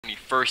when you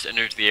first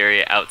enter the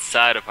area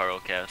outside of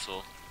Hyrule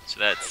Castle. So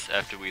that's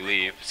after we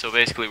leave. So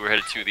basically we're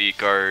headed to the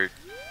guard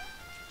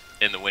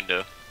in the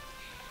window.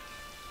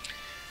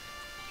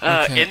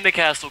 Okay. In the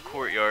castle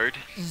courtyard,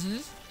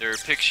 there are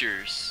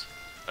pictures.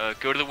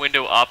 Go to the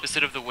window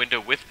opposite of the window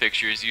with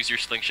pictures, use your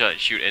slingshot and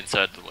shoot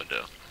inside the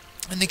window.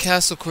 In the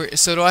castle court.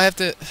 So do I have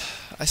to?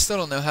 I still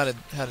don't know how to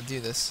do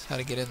this. How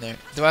to get in there?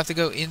 Do I have to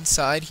go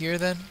inside here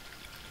then?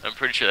 I'm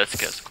pretty sure that's the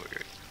castle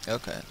courtyard.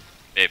 Okay.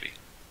 Maybe.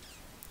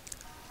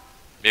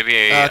 Maybe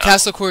a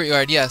castle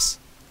courtyard. Yes.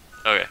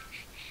 Okay.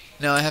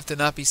 Now I have to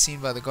not be seen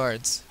by the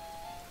guards,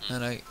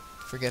 and I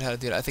forget how to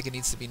do it. I think it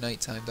needs to be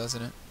nighttime,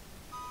 doesn't it?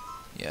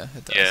 Yeah,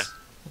 it does. Yeah.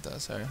 It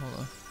does. Alright, hold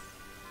on.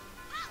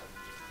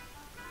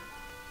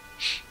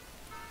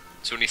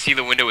 So when you see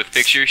the window with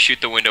pictures,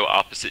 shoot the window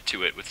opposite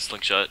to it with a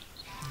slingshot.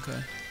 Okay.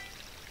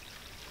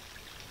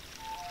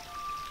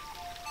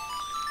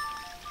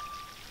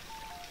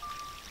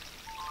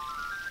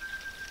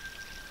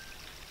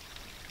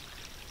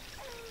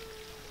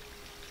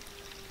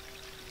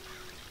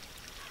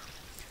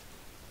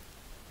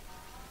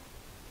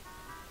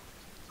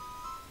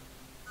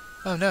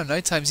 Oh no,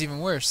 nighttime's even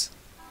worse.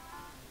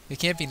 It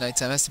can't be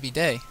nighttime, it has to be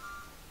day.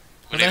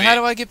 What Well, then how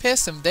do I get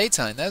past them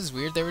daytime? That was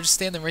weird. They were just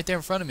standing right there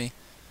in front of me.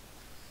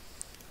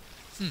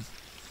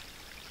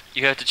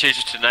 You have to change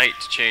it to night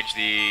to change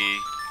the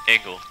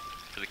angle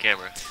for the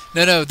camera.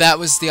 No, that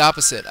was the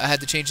opposite. I had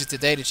to change it to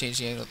day to change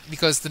the angle.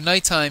 Because the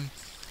nighttime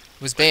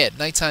was bad.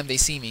 Nighttime, they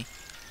see me.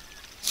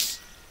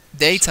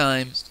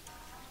 Daytime,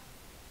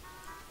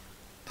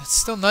 it's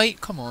still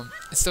night? Come on.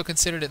 It's still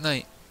considered at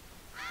night.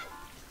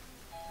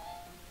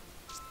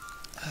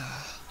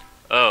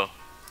 Oh,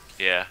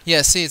 yeah.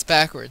 Yeah, see, it's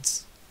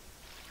backwards.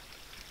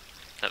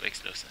 That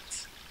makes no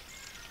sense.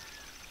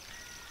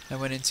 I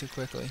went in too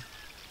quickly.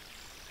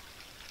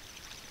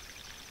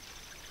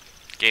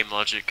 Game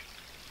logic.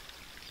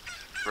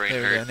 Brain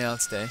There we hurt. go, now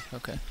it's day.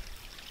 Okay.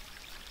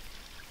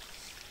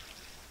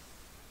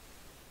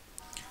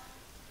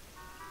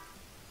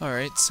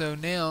 Alright, so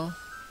now...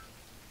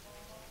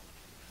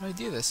 How do I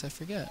do this? I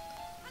forget.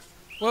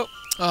 Whoa!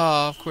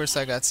 Oh, of course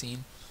I got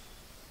seen.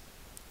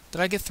 Did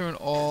I get thrown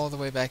all the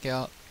way back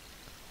out?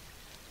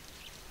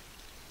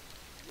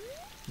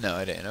 No,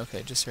 I didn't.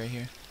 Okay, just right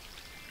here.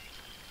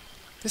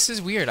 This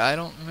is weird. I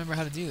don't remember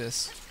how to do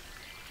this.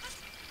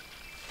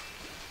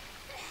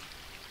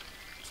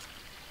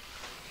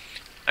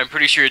 I'm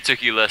pretty sure it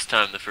took you less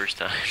time the first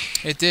time.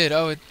 It did.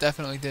 Oh, it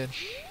definitely did.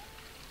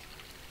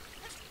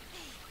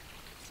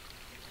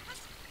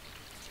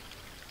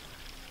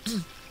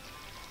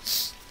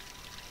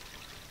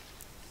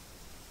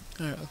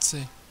 Alright, let's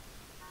see.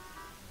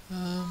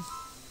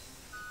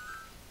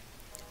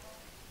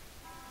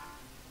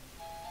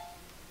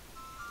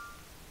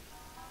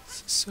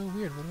 This is so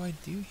weird. What do I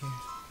do here?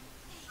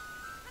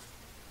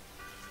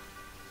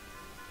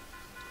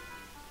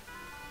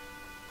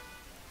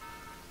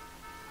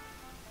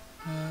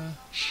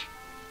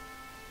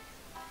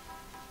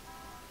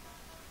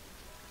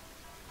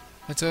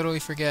 I totally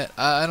forget.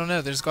 I don't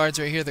know. There's guards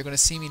right here. They're going to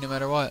see me no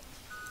matter what.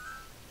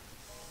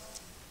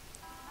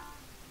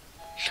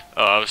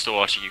 Oh, I was still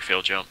watching you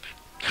fail jump.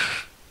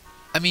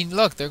 I mean,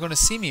 look. They're going to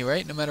see me,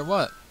 right? No matter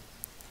what.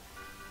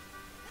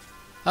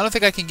 I don't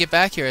think I can get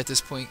back here at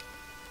this point.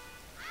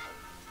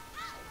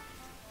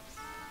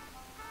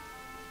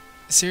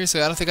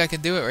 Seriously, I don't think I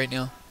can do it right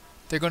now.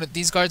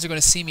 These guards are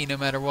going to see me no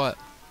matter what.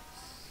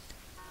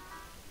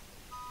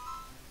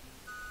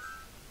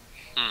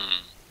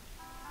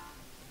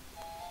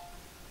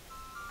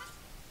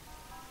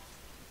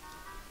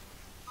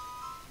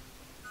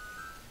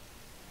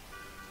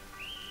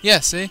 Yeah,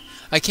 see?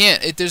 I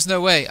can't. There's no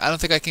way. I don't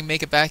think I can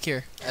make it back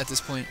here at this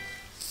point.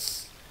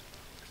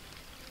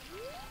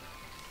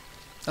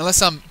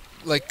 Unless I'm,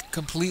 like,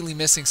 completely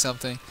missing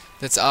something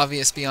that's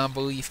obvious beyond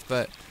belief,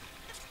 but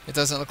it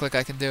doesn't look like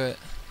I can do it.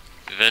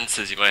 Vince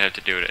says you might have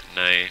to do it at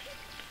night.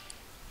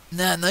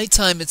 Nah,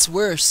 nighttime, it's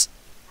worse.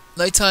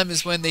 Nighttime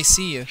is when they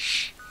see you.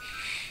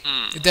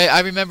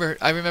 I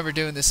remember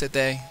doing this at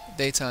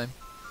daytime.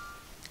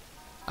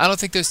 I don't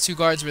think those two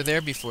guards were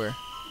there before.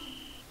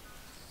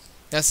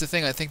 That's the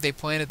thing, I think they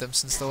planted them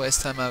since the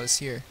last time I was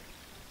here.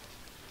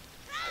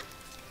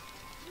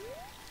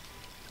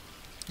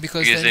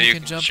 Because then you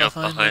can jump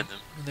behind them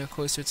when they're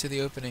closer to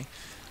the opening.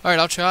 Alright,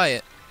 I'll try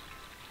it.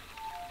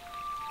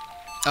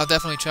 I'll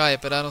definitely try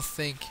it, but I don't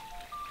think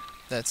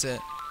that's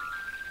it.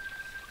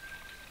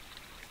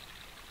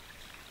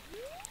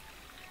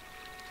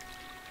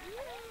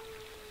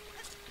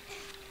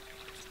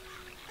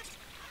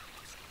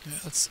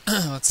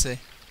 Alright, let's see.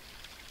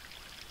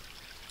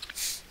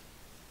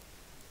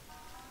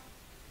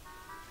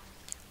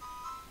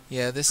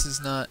 Yeah, this is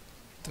not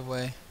the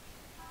way.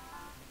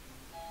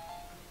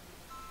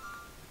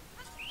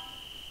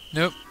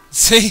 Nope.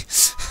 See?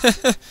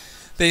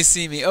 They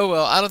see me. Oh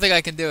well, I don't think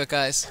I can do it,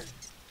 guys.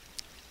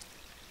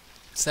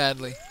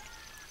 Sadly.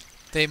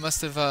 They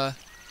must have,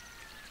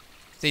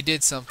 they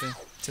did something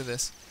to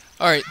this.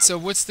 Alright, so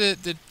what's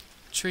the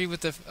tree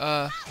with the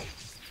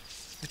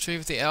tree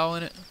with the owl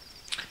in it?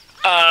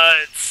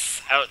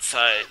 It's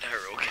outside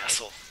Hyrule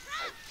Castle.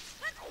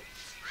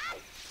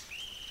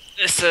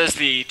 It says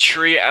the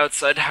tree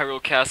outside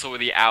Hyrule Castle where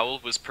the owl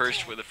was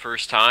perched for the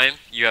first time.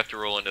 You have to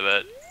roll into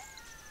that.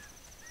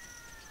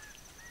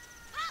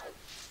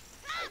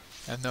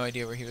 I have no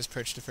idea where he was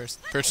perched the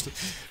first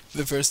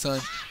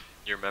time.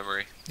 Your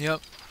memory.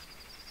 Yep.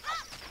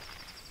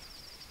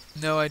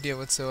 No idea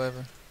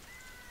whatsoever.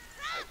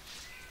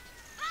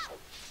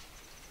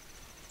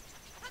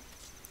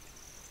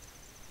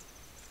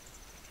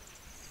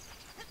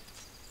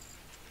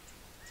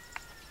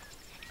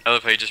 I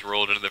love how you just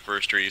rolled into the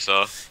first tree you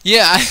saw.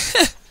 Yeah,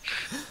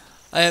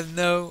 I have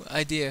no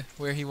idea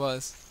where he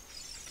was.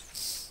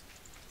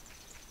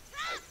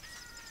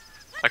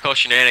 I call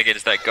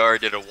shenanigans. That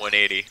guard did a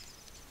 180.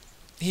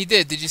 He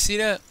did. Did you see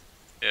that?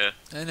 Yeah.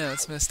 I know,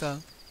 it's messed up.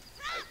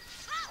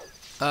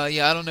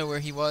 Yeah, I don't know where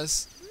he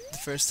was the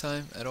first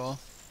time at all.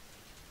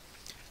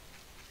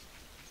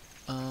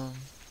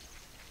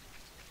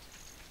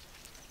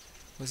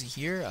 Was he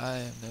here? I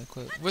have no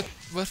clue.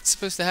 What's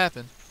supposed to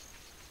happen?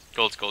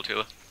 Gold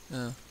Skulltula.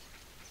 Oh.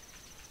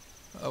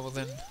 Oh, well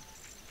then.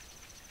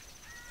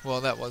 Well,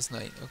 that was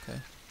night.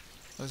 Okay.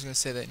 I was gonna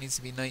say that it needs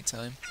to be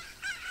nighttime.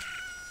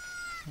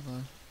 Hold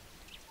on.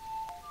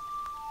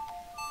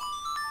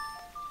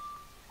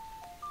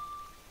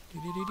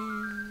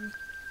 Doo-doo-doo-doo.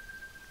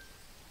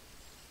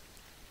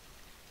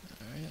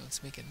 Alright,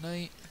 let's make it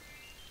night.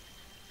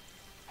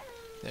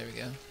 There we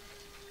go.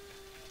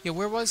 Yeah,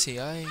 where was he?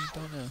 I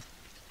don't know.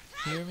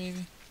 Here,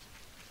 maybe?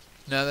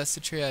 No, that's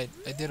the tree I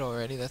did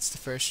already. That's the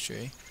first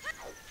tree.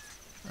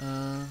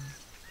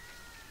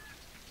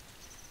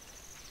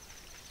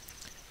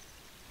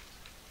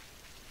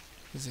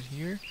 Is it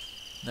here?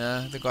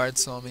 Nah, the guard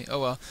saw me.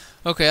 Oh well.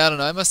 Okay, I don't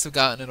know. I must have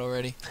gotten it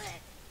already.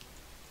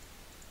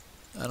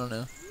 I don't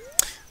know.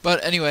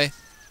 But anyway,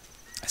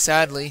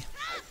 sadly,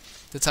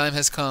 the time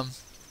has come.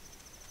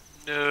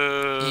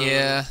 No.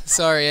 Yeah,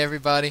 sorry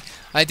everybody.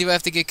 I do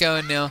have to get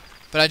going now.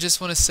 But I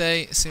just want to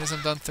say, as soon as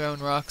I'm done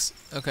throwing rocks...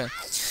 Okay.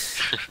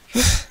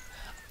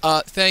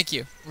 Thank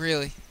you,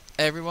 really,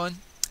 everyone.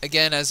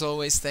 Again, as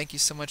always, thank you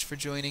so much for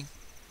joining.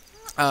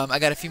 I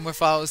got a few more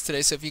follows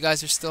today, so if you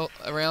guys are still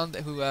around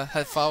who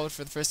have followed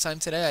for the first time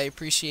today, I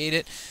appreciate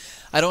it.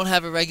 I don't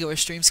have a regular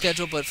stream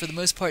schedule, but for the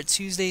most part,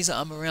 Tuesdays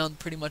I'm around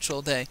pretty much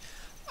all day.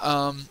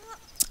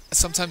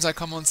 Sometimes I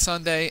come on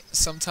Sunday,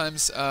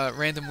 sometimes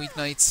random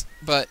weeknights,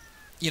 but,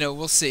 you know,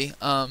 we'll see.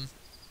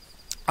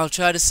 I'll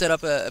try to set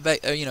up a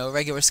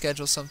regular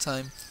schedule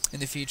sometime in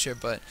the future,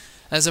 but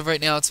as of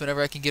right now, it's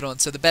whenever I can get on.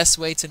 So the best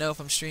way to know if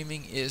I'm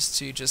streaming is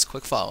to just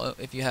click follow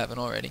if you haven't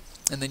already,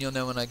 and then you'll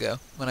know when I go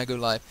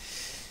live.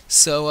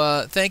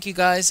 So thank you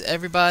guys,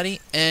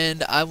 everybody,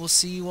 and I will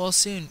see you all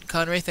soon.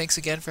 Conray, thanks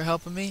again for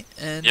helping me,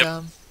 and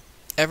yep.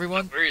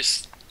 everyone, No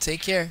worries.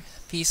 take care.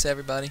 Peace,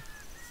 everybody.